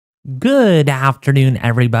Good afternoon,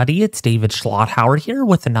 everybody. It's David Schlotthauer here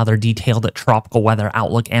with another detailed tropical weather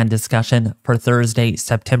outlook and discussion for Thursday,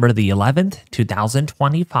 September the 11th,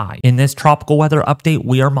 2025. In this tropical weather update,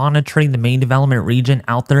 we are monitoring the main development region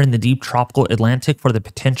out there in the deep tropical Atlantic for the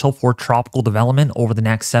potential for tropical development over the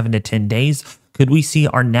next 7 to 10 days. Could we see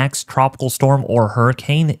our next tropical storm or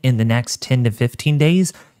hurricane in the next 10 to 15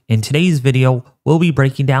 days? In today's video, we'll be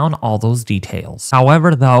breaking down all those details.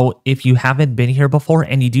 However, though, if you haven't been here before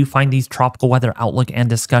and you do find these tropical weather outlook and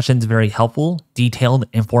discussions very helpful, detailed,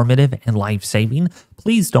 informative, and life-saving,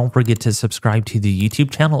 please don't forget to subscribe to the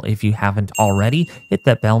YouTube channel if you haven't already. Hit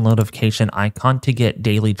that bell notification icon to get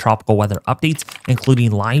daily tropical weather updates,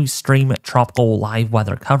 including live stream tropical live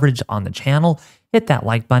weather coverage on the channel. Hit that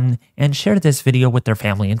like button and share this video with their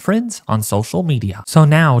family and friends on social media. So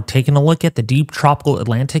now, taking a look at the deep tropical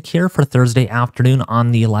Atlantic here for Thursday afternoon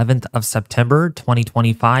on the 11th of September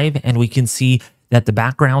 2025, and we can see that the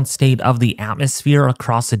background state of the atmosphere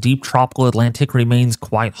across the deep tropical Atlantic remains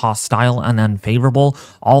quite hostile and unfavorable,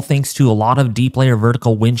 all thanks to a lot of deep layer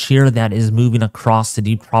vertical wind shear that is moving across the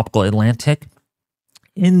deep tropical Atlantic,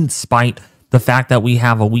 in spite the fact that we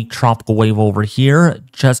have a weak tropical wave over here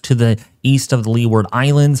just to the east of the Leeward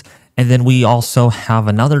Islands. And then we also have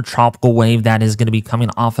another tropical wave that is going to be coming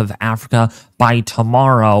off of Africa by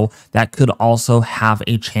tomorrow that could also have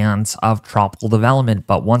a chance of tropical development.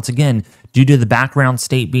 But once again, due to the background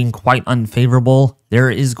state being quite unfavorable, there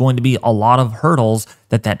is going to be a lot of hurdles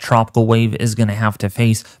that tropical wave is going to have to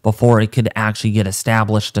face before it could actually get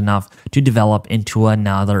established enough to develop into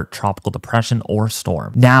another tropical depression or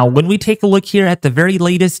storm. Now, when we take a look here at the very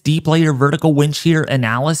latest deep layer vertical wind shear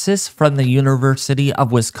analysis from the University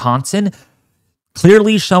of Wisconsin,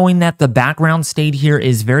 clearly showing that the background state here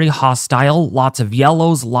is very hostile. Lots of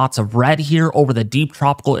yellows, lots of red here over the deep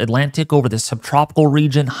tropical Atlantic, over the subtropical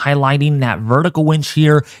region, highlighting that vertical wind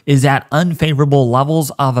shear is at unfavorable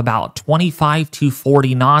levels of about 25 to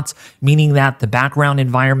 40 knots, meaning that the background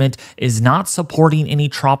environment is not supporting any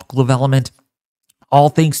tropical development, all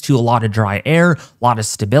thanks to a lot of dry air, a lot of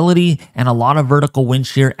stability, and a lot of vertical wind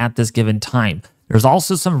shear at this given time. There's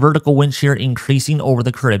also some vertical wind shear increasing over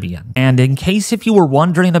the Caribbean. And in case if you were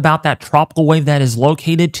wondering about that tropical wave that is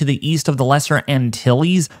located to the east of the Lesser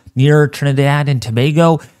Antilles near Trinidad and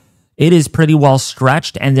Tobago, it is pretty well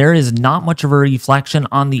stretched, and there is not much of a reflection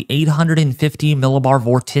on the 850 millibar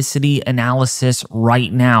vorticity analysis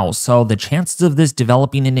right now. So the chances of this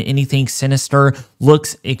developing into anything sinister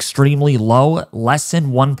looks extremely low, less than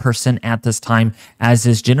 1% at this time, as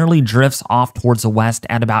this generally drifts off towards the west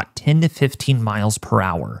at about 10 to 15 miles per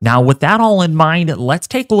hour. Now, with that all in mind, let's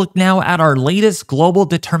take a look now at our latest global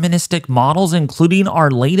deterministic models, including our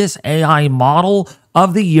latest AI model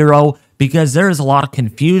of the Euro, because there is a lot of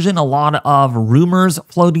confusion, a lot of rumors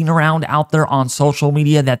floating around out there on social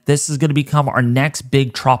media that this is going to become our next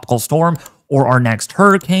big tropical storm or our next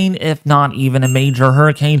hurricane, if not even a major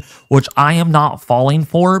hurricane, which I am not falling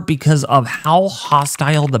for because of how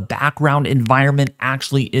hostile the background environment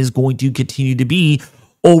actually is going to continue to be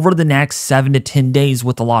over the next 7 to 10 days,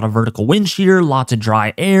 with a lot of vertical wind shear, lots of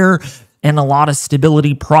dry air, and a lot of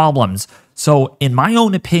stability problems. So in my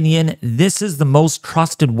own opinion, this is the most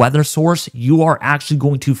trusted weather source you are actually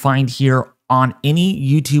going to find here on any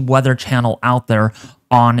YouTube weather channel out there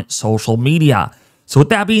on social media. So with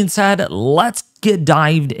that being said, let's get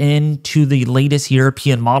dived into the latest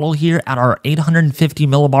European model here at our 850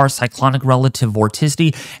 millibar cyclonic relative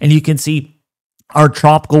vorticity. And you can see our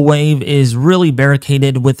tropical wave is really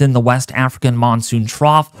barricaded within the West African monsoon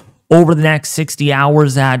trough. Over the next 60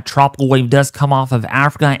 hours, that tropical wave does come off of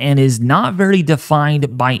Africa and is not very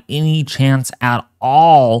defined by any chance at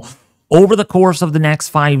all over the course of the next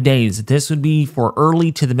 5 days. This would be for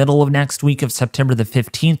early to the middle of next week of September the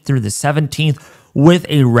 15th through the 17th, with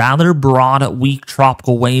a rather broad, weak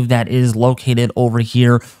tropical wave that is located over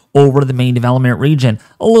here over the main development region.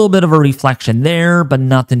 A little bit of a reflection there, but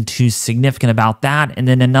nothing too significant about that. And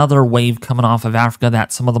then another wave coming off of Africa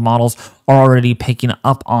that some of the models are already picking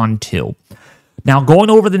up onto. Now, going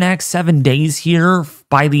over the next 7 days here,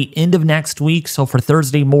 by the end of next week, so for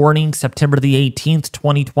Thursday morning, September the 18th,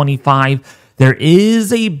 2025, there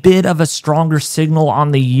is a bit of a stronger signal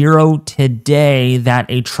on the Euro today that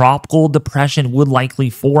a tropical depression would likely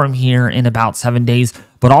form here in about 7 days,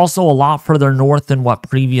 but also a lot further north than what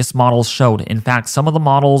previous models showed. In fact, some of the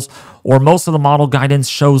models, or most of the model guidance,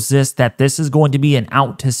 shows that this is going to be an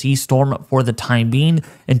out-to-sea storm for the time being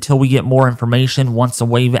until we get more information once the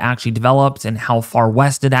wave actually develops and how far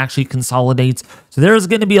west it actually consolidates. So there's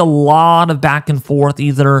going to be a lot of back and forth,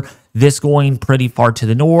 either this going pretty far to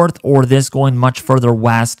the north or this going much further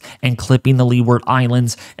west and clipping the Leeward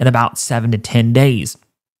Islands in about 7 to 10 days.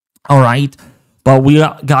 All right. But we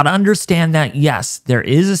got to understand that, yes, there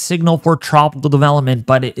is a signal for tropical development,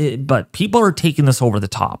 but people are taking this over the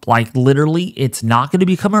top. Like, literally, it's not going to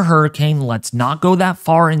become a hurricane. Let's not go that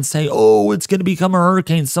far and say, oh, it's going to become a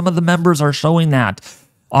hurricane. Some of the members are showing that.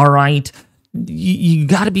 All right. You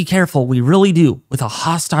got to be careful. We really do. With a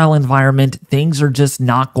hostile environment, things are just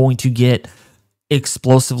not going to get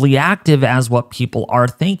explosively active as what people are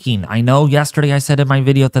thinking. I know yesterday I said in my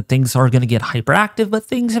video that things are going to get hyperactive, but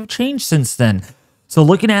things have changed since then. So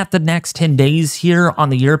looking at the next 10 days here on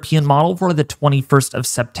the European model for the 21st of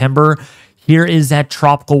September, here is that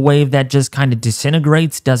tropical wave that just kind of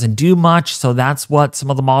disintegrates, doesn't do much. So that's what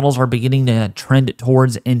some of the models are beginning to trend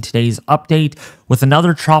towards in today's update, with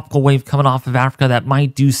another tropical wave coming off of Africa that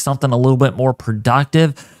might do something a little bit more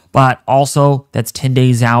productive. But also, that's 10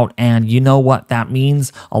 days out, and you know what that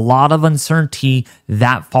means. A lot of uncertainty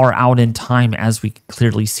that far out in time, as we can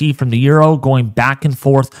clearly see from the Euro going back and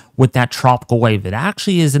forth with that tropical wave. It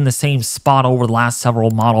actually is in the same spot over the last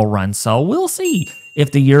several model runs, so we'll see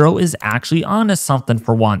if the Euro is actually onto something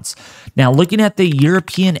for once. Now, looking at the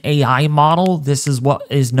European AI model, this is what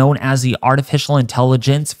is known as the Artificial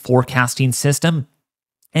Intelligence Forecasting System,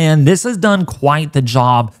 and this has done quite the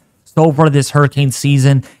job so far this hurricane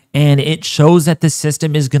season. And it shows that the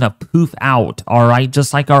system is going to poof out, all right,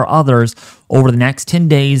 just like our others. Over the next 10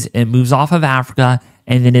 days, it moves off of Africa,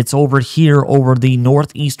 and then it's over here over the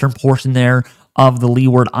northeastern portion there of the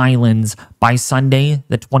Leeward Islands by Sunday,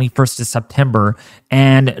 the 21st of September.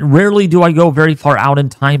 And rarely do I go very far out in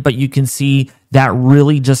time, but you can see that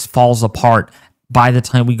really just falls apart by the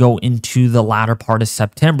time we go into the latter part of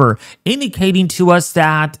September, indicating to us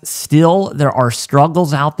that still there are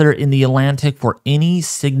struggles out there in the Atlantic for any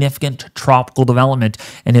significant tropical development.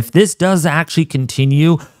 And if this does actually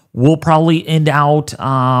continue, we'll probably end out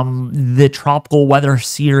the tropical weather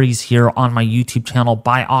series here on my YouTube channel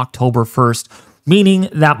by October 1st, meaning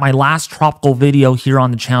that my last tropical video here on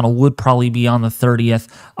the channel would probably be on the 30th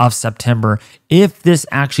of September if this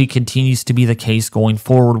actually continues to be the case going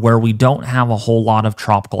forward, where we don't have a whole lot of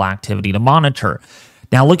tropical activity to monitor.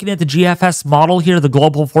 Now, looking at the GFS model here, the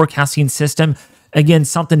Global Forecasting System, again,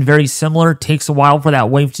 something very similar. Takes a while for that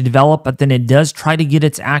wave to develop, but then it does try to get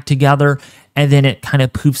its act together, and then it kind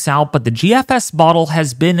of poofs out. But the GFS model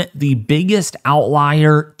has been the biggest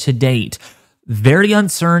outlier to date. Very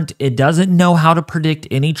uncertain. It doesn't know how to predict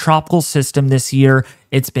any tropical system this year.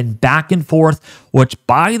 It's been back and forth, which,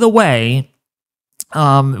 by the way,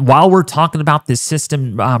 while we're talking about this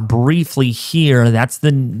system briefly here, that's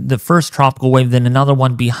the first tropical wave, then another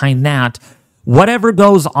one behind that. Whatever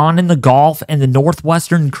goes on in the Gulf and the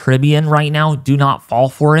Northwestern Caribbean right now, do not fall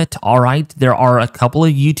for it, all right? There are a couple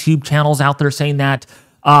of YouTube channels out there saying that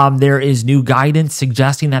there is new guidance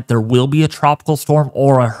suggesting that there will be a tropical storm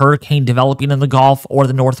or a hurricane developing in the Gulf or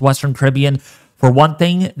the Northwestern Caribbean. For one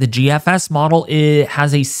thing, the GFS model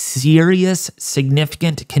has a serious,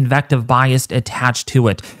 significant convective bias attached to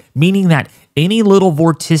it, meaning that any little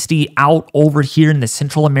vorticity out over here in the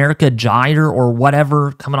Central America gyre or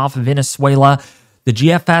whatever coming off of Venezuela, the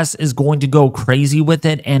GFS is going to go crazy with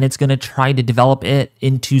it, and it's going to try to develop it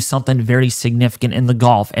into something very significant in the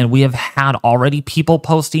Gulf. And we have had already people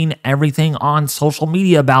posting everything on social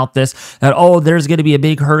media about this, that, oh, there's going to be a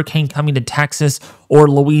big hurricane coming to Texas or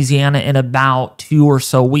Louisiana in about 2 or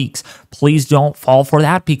so weeks. Please don't fall for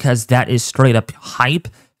that, because that is straight up hype,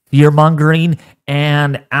 fear-mongering,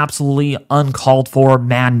 and absolutely uncalled for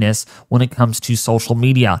madness when it comes to social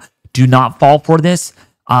media. Do not fall for this.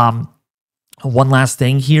 One last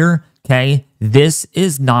thing here, okay? This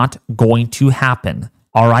is not going to happen,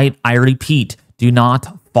 all right? I repeat, do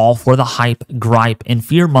not fall for the hype, gripe, and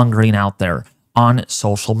fear-mongering out there on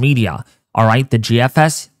social media, all right? The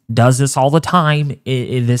GFS does this all the time.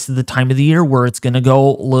 This is the time of the year where it's going to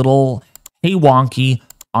go a little hey wonky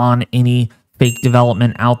on any fake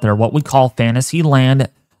development out there, what we call fantasy land,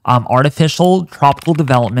 artificial tropical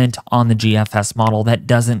development on the GFS model that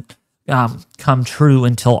doesn't come true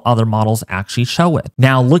until other models actually show it.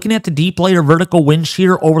 Now, looking at the deep layer vertical wind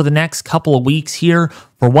shear over the next couple of weeks here,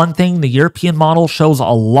 for one thing, the European model shows a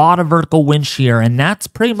lot of vertical wind shear, and that's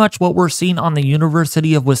pretty much what we're seeing on the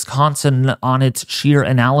University of Wisconsin on its shear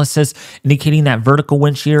analysis, indicating that vertical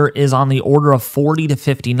wind shear is on the order of 40 to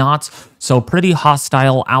 50 knots. So pretty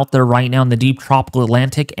hostile out there right now in the deep tropical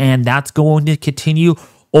Atlantic, and that's going to continue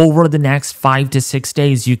over the next 5 to 6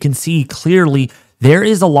 days. You can see clearly there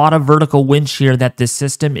is a lot of vertical wind shear that this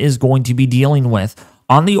system is going to be dealing with,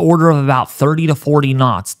 on the order of about 30 to 40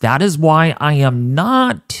 knots. That is why I am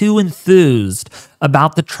not too enthused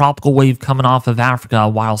about the tropical wave coming off of Africa.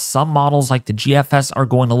 While some models like the GFS are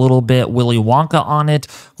going a little bit Willy Wonka on it,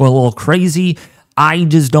 going a little crazy, I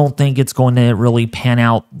just don't think it's going to really pan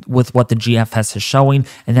out with what the GFS is showing,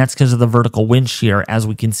 and that's because of the vertical wind shear, as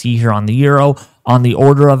we can see here on the Euro, on the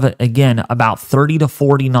order of, again, about 30 to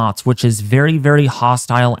 40 knots, which is very, very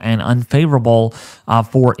hostile and unfavorable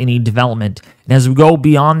for any development. And as we go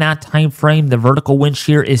beyond that time frame, the vertical wind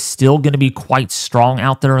shear is still going to be quite strong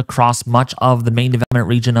out there across much of the main development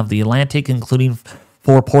region of the Atlantic, including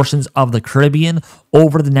for portions of the Caribbean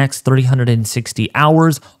over the next 360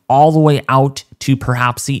 hours, all the way out to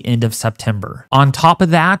perhaps the end of September. On top of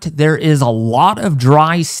that, there is a lot of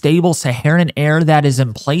dry, stable Saharan air that is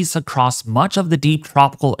in place across much of the deep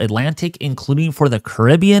tropical Atlantic, including for the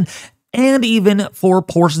Caribbean and even for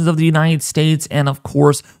portions of the United States, and of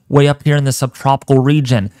course, way up here in the subtropical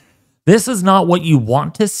region. This is not what you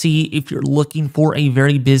want to see if you're looking for a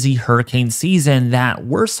very busy hurricane season that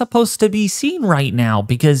we're supposed to be seeing right now,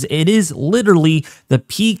 because it is literally the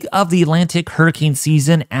peak of the Atlantic hurricane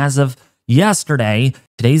season as of yesterday.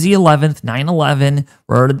 Today's the 11th, 9/11.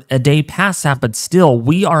 We're a day past that, but still,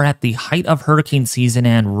 we are at the height of hurricane season,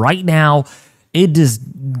 and right now, it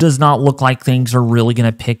does not look like things are really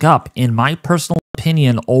going to pick up. In my personal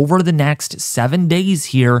opinion, over the next 7 days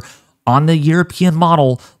here, on the European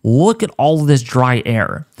model, look at all of this dry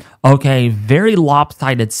air. Okay, very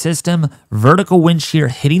lopsided system, vertical wind shear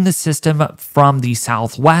hitting the system from the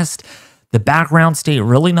southwest. The background state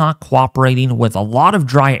really not cooperating, with a lot of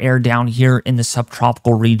dry air down here in the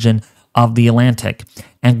subtropical region of the Atlantic.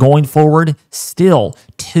 And going forward, still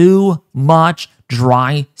too much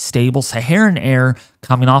dry, stable Saharan air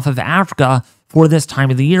coming off of Africa for this time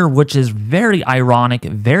of the year, which is very ironic,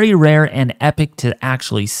 very rare, and epic to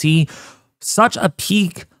actually see. Such a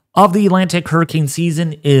peak of the Atlantic hurricane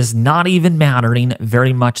season is not even mattering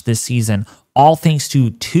very much this season, all thanks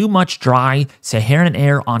to too much dry Saharan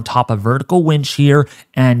air on top of vertical wind shear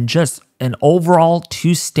and just an overall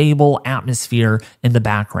too stable atmosphere in the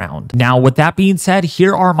background. Now, with that being said,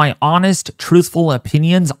 here are my honest, truthful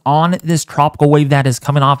opinions on this tropical wave that is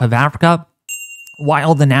coming off of Africa.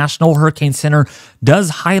 While the National Hurricane Center does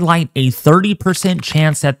highlight a 30%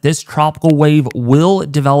 chance that this tropical wave will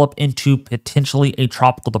develop into potentially a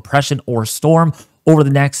tropical depression or storm over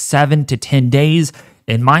the next 7 to 10 days,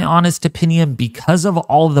 in my honest opinion, because of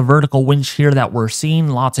all of the vertical wind shear that we're seeing,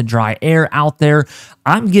 lots of dry air out there,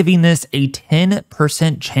 I'm giving this a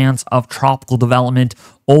 10% chance of tropical development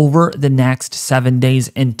over the next 7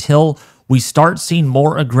 days until we start seeing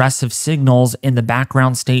more aggressive signals in the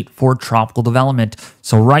background state for tropical development.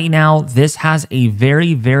 So right now, this has a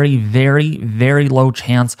very, very, very, very low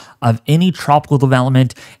chance of any tropical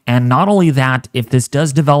development. And not only that, if this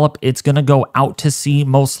does develop, it's going to go out to sea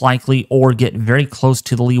most likely or get very close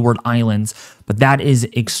to the Leeward Islands. But that is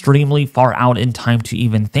extremely far out in time to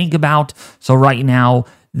even think about. So right now,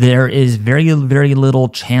 there is very, very little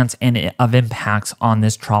chance of impacts on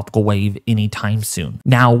this tropical wave anytime soon.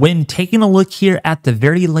 Now, when taking a look here at the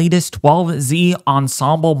very latest 12Z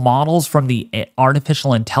ensemble models from the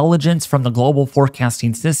artificial intelligence, from the global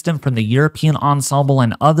forecasting system, from the European ensemble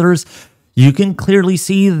and others, you can clearly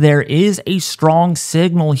see there is a strong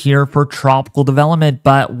signal here for tropical development,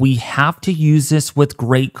 but we have to use this with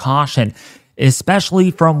great caution,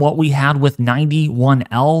 especially from what we had with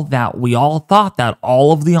 91L, that we all thought that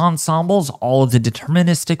all of the ensembles, all of the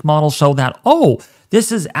deterministic models show that, oh,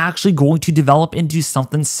 this is actually going to develop into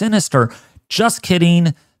something sinister. Just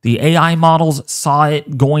kidding. The AI models saw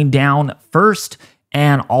it going down first,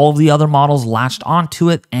 and all of the other models latched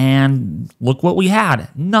onto it, and look what we had.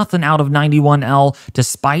 Nothing out of 91L,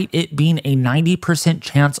 despite it being a 90%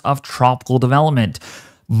 chance of tropical development.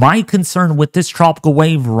 My concern with this tropical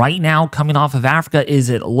wave right now coming off of Africa is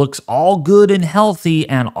it looks all good and healthy,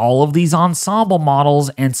 and all of these ensemble models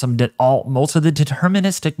and most of the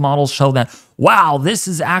deterministic models show that, wow, this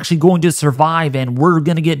is actually going to survive and we're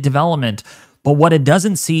going to get development. But what it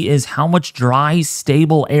doesn't see is how much dry,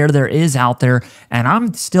 stable air there is out there, and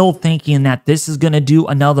I'm still thinking that this is going to do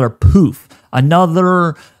another poof.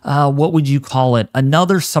 Another, what would you call it?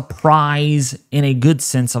 Another surprise in a good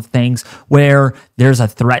sense of things, where there's a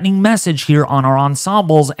threatening message here on our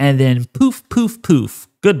ensembles, and then poof, poof, poof,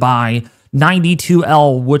 goodbye.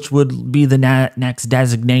 92L, which would be the next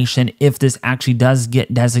designation if this actually does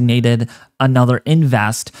get designated another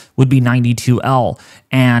invest, would be 92L.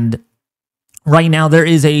 And right now, there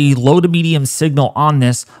is a low to medium signal on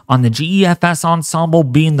this, on the GEFS ensemble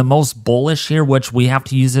being the most bullish here, which we have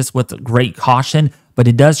to use this with great caution, but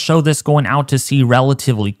it does show this going out to sea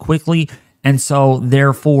relatively quickly. And so,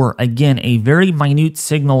 therefore, again, a very minute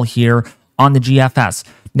signal here on the GFS.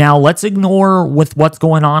 Now, let's ignore with what's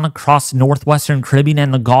going on across Northwestern Caribbean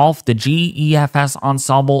and the Gulf. The GEFS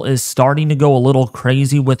ensemble is starting to go a little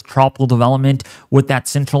crazy with tropical development with that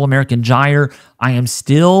Central American gyre. I am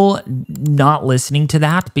still not listening to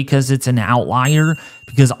that because it's an outlier,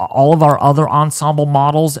 because all of our other ensemble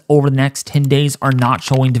models over the next 10 days are not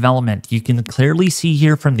showing development. You can clearly see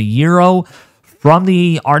here from the Euro, from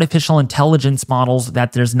the artificial intelligence models,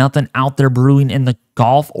 that there's nothing out there brewing in the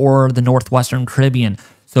Gulf or the Northwestern Caribbean.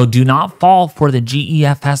 So do not fall for the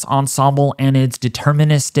GEFS ensemble and its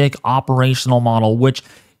deterministic operational model, which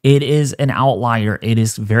it is an outlier. It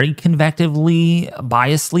is very convectively,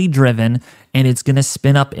 biasly driven, and it's going to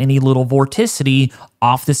spin up any little vorticity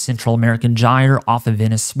off the Central American gyre, off of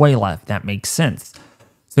Venezuela, if that makes sense.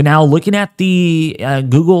 So now looking at the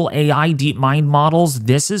Google AI DeepMind models,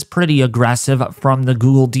 this is pretty aggressive from the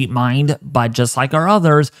Google DeepMind, but just like our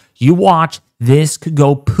others, you watch, this could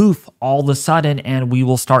go poof all of a sudden, and we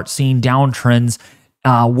will start seeing downtrends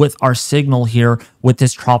with our signal here with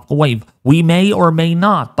this tropical wave. We may or may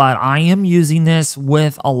not, but I am using this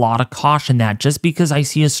with a lot of caution, that just because I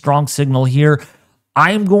see a strong signal here,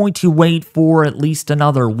 I am going to wait for at least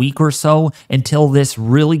another week or so until this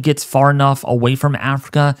really gets far enough away from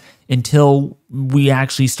Africa, until we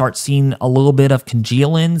actually start seeing a little bit of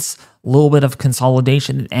congealance, a little bit of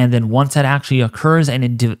consolidation. And then once that actually occurs and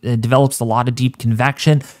it develops a lot of deep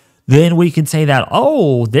convection, then we can say that,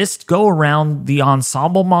 oh, this go around, the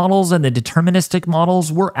ensemble models and the deterministic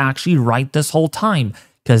models were actually right this whole time,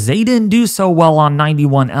 because they didn't do so well on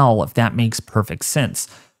 91L, if that makes perfect sense.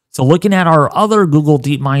 So looking at our other Google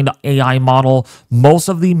DeepMind AI model, most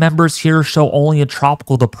of the members here show only a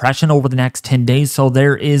tropical depression over the next 10 days. So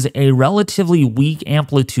there is a relatively weak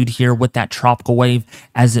amplitude here with that tropical wave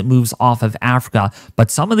as it moves off of Africa.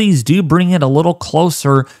 But some of these do bring it a little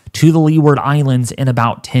closer to the Leeward Islands in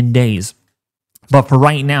about 10 days. But for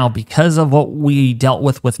right now, because of what we dealt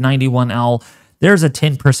with 91L, there's a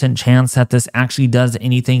 10% chance that this actually does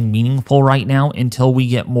anything meaningful right now until we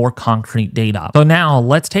get more concrete data. So now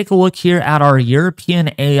let's take a look here at our European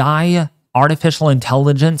AI artificial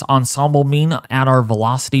intelligence ensemble mean at our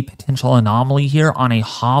velocity potential anomaly here on a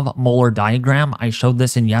Hov-Molar diagram. I showed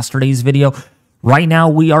this in yesterday's video. Right now,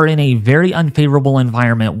 we are in a very unfavorable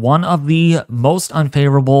environment. One of the most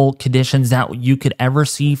unfavorable conditions that you could ever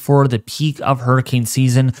see for the peak of hurricane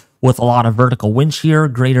season, with a lot of vertical wind shear,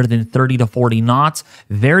 greater than 30 to 40 knots,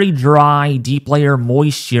 very dry, deep layer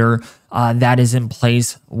moisture that is in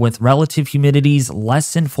place with relative humidities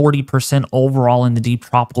less than 40% overall in the deep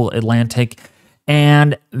tropical Atlantic,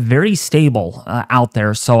 and very stable out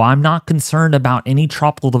there. So I'm not concerned about any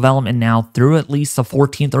tropical development now through at least the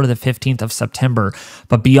 14th or the 15th of September.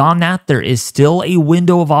 But beyond that, there is still a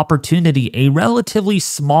window of opportunity, a relatively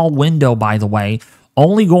small window, by the way,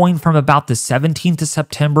 only going from about the 17th of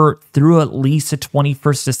September through at least the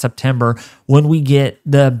 21st of September, when we get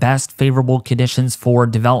the best favorable conditions for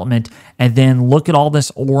development. And then look at all this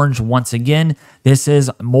orange once again. This is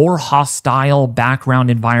more hostile background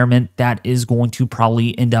environment that is going to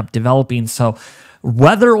probably end up developing. So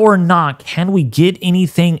whether or not can we get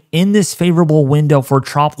anything in this favorable window for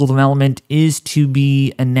tropical development is to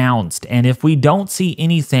be announced. And if we don't see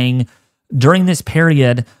anything during this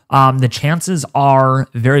period, the chances are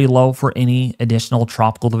very low for any additional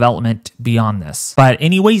tropical development beyond this. But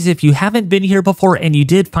anyways, if you haven't been here before and you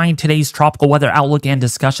did find today's tropical weather outlook and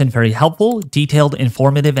discussion very helpful, detailed,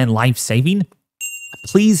 informative, and life-saving,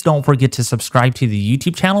 please don't forget to subscribe to the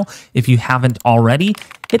YouTube channel if you haven't already.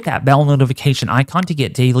 Hit that bell notification icon to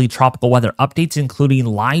get daily tropical weather updates, including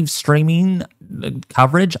live streaming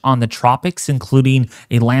coverage on the tropics, including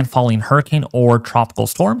a landfalling hurricane or tropical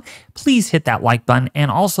storm. Please hit that like button, and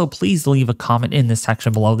also please leave a comment in the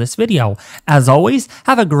section below this video. As always,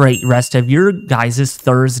 have a great rest of your guys'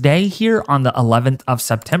 Thursday here on the 11th of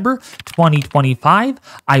September, 2025.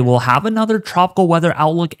 I will have another tropical weather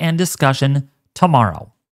outlook and discussion tomorrow.